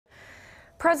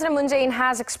President Moon Jae-in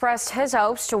has expressed his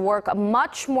hopes to work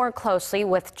much more closely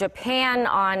with Japan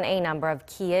on a number of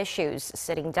key issues.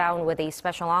 Sitting down with a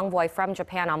special envoy from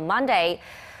Japan on Monday,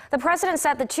 the president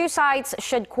said the two sides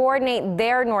should coordinate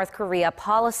their North Korea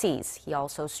policies. He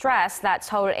also stressed that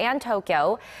Seoul and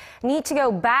Tokyo need to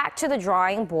go back to the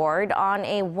drawing board on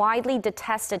a widely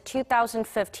detested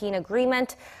 2015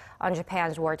 agreement on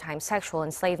Japan's wartime sexual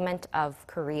enslavement of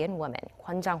Korean women.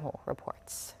 Kwon Jang-Ho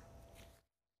reports.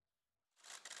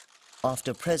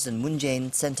 After President Moon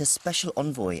Jae-in sent a special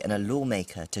envoy and a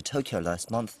lawmaker to Tokyo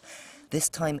last month, this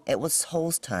time it was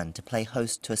Seoul's turn to play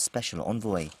host to a special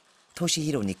envoy.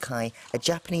 Toshihiro Nikai, a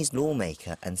Japanese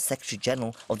lawmaker and Secretary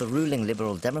General of the ruling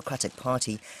Liberal Democratic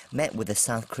Party, met with the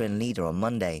South Korean leader on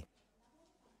Monday.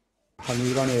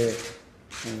 한일 간에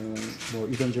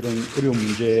이런저런 어려운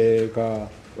문제가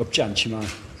없지 않지만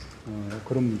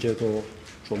그런 문제도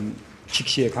좀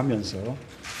직시해 가면서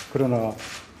그러나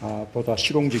보다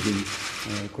실용적인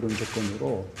그런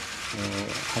조건으로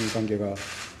한일 관계가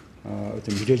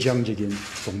어떤 미래지향적인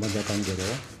동반자 관계로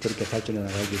그렇게 발전해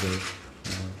나가기를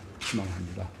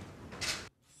희망합니다.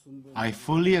 I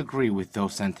fully agree with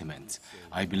those sentiments.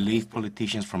 I believe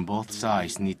politicians from both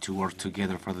sides need to work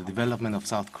together for the development of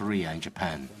South Korea and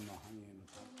Japan.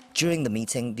 During the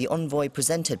meeting, the envoy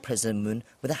presented President Moon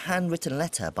with a handwritten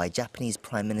letter by Japanese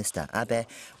Prime Minister Abe,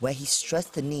 where he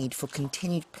stressed the need for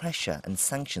continued pressure and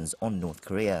sanctions on North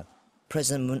Korea.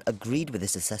 President Moon agreed with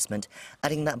this assessment,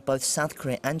 adding that both South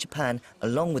Korea and Japan,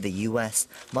 along with the US,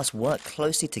 must work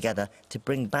closely together to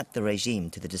bring back the regime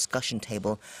to the discussion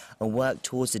table and work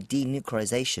towards the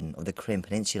denuclearization of the Korean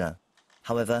Peninsula.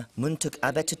 However, Moon took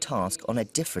Abe to task on a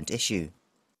different issue.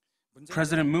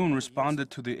 President Moon responded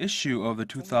to the issue of the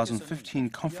 2015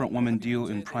 confront women deal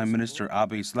in Prime Minister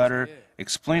Abe's letter,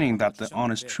 explaining that the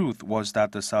honest truth was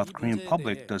that the South Korean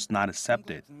public does not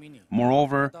accept it.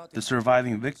 Moreover, the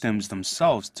surviving victims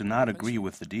themselves do not agree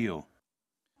with the deal.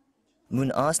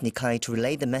 Moon asked Nikai to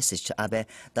relay the message to Abe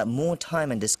that more time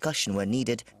and discussion were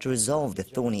needed to resolve the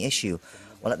thorny issue,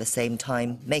 while at the same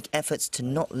time make efforts to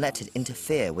not let it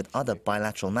interfere with other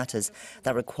bilateral matters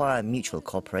that require mutual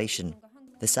cooperation.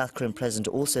 The South Korean president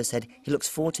also said he looks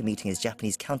forward to meeting his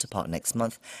Japanese counterpart next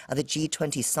month at the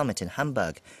G20 summit in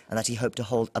Hamburg, and that he hoped to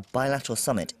hold a bilateral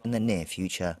summit in the near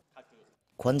future.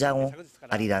 Kwon Jang-Ho,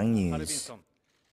 Arirang News.